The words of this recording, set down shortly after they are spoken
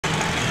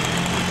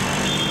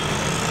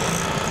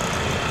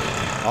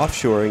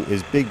Offshoring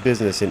is big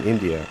business in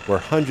India, where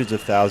hundreds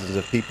of thousands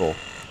of people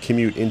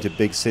commute into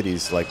big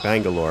cities like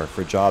Bangalore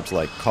for jobs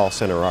like call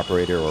center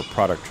operator or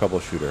product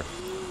troubleshooter.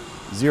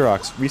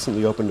 Xerox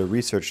recently opened a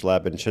research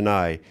lab in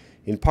Chennai,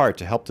 in part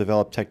to help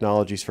develop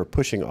technologies for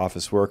pushing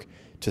office work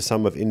to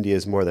some of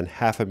India's more than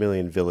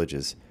 500,000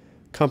 villages.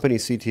 Company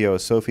CTO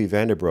Sophie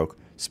Vanderbroek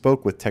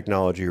spoke with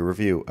Technology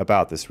Review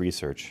about this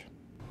research.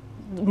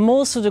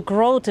 Most of the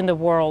growth in the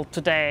world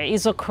today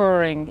is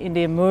occurring in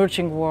the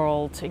emerging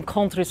world, in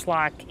countries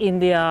like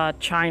India,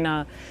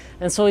 China.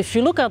 And so if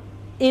you look at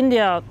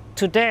India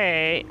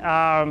today,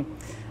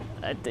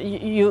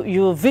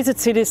 you visit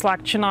cities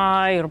like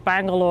Chennai or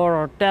Bangalore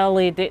or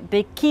Delhi,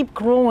 they keep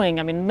growing.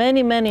 I mean,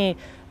 many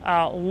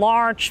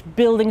large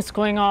buildings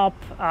going up,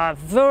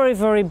 very,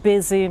 very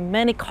busy,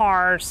 many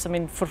cars. I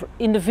mean, for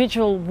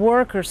individual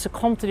workers to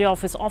come to the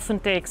office often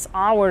takes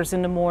hours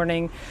in the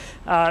morning.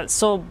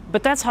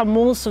 But that's how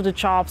most of the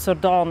jobs are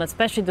done,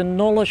 especially the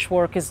knowledge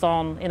work is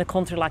done in a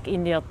country like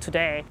India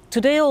today.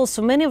 Today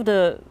also, many of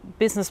the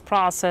business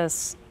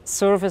process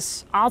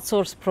service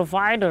outsource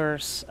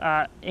providers,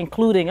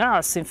 including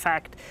us, in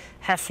fact,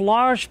 have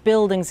large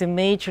buildings in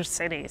major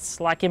cities.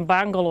 Like in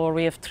Bangalore,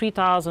 we have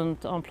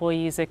 3,000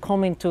 employees. They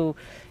come into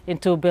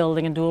a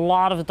building and do a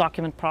lot of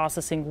document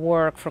processing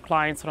work for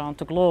clients around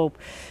the globe.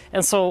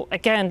 And so,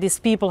 again, these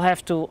people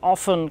have to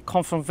often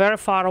come from very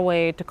far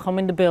away to come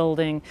in the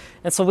building.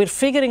 And so we're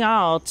figuring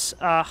out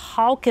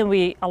how can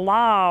we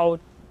allow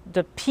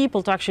the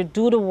people to actually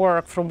do the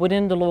work from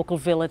within the local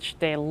village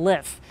they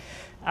live.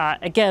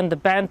 Again, the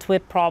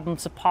bandwidth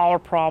problems, the power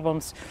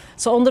problems.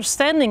 So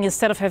understanding,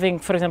 instead of having,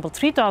 for example,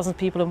 3,000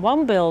 people in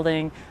one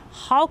building,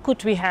 how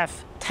could we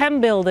have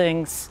 10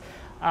 buildings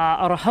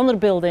or 100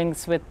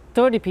 buildings with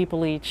 30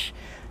 people each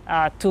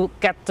to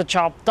get the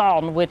job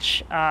done,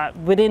 which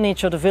within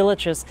each of the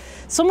villages.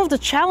 Some of the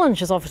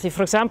challenges, obviously,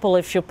 for example,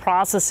 if you're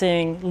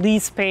processing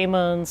lease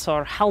payments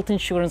or health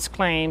insurance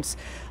claims,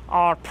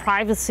 are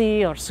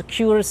privacy or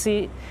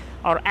security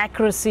or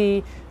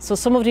accuracy. So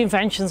some of the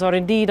inventions are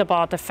indeed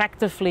about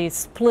effectively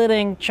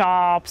splitting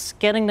jobs,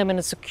 getting them in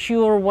a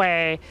secure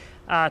way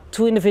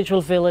to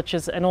individual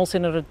villages, and also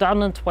in a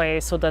redundant way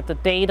so that the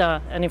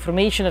data and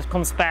information that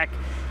comes back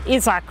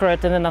is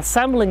accurate, and then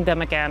assembling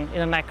them again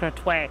in an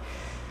accurate way.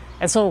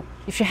 And so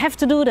if you have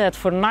to do that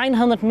for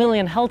 900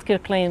 million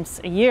healthcare claims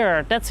a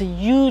year, that's a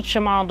huge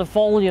amount of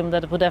volume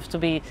that would have to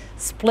be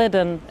split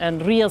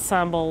and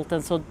reassembled.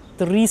 And so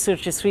the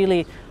research is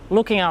really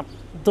looking at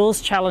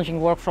those challenging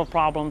workflow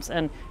problems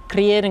and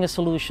creating a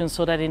solution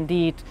so that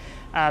indeed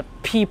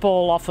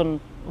people,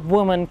 often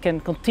women, can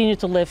continue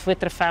to live with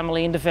their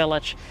family in the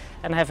village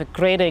and have a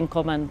great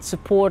income and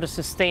support a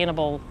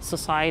sustainable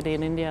society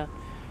in India.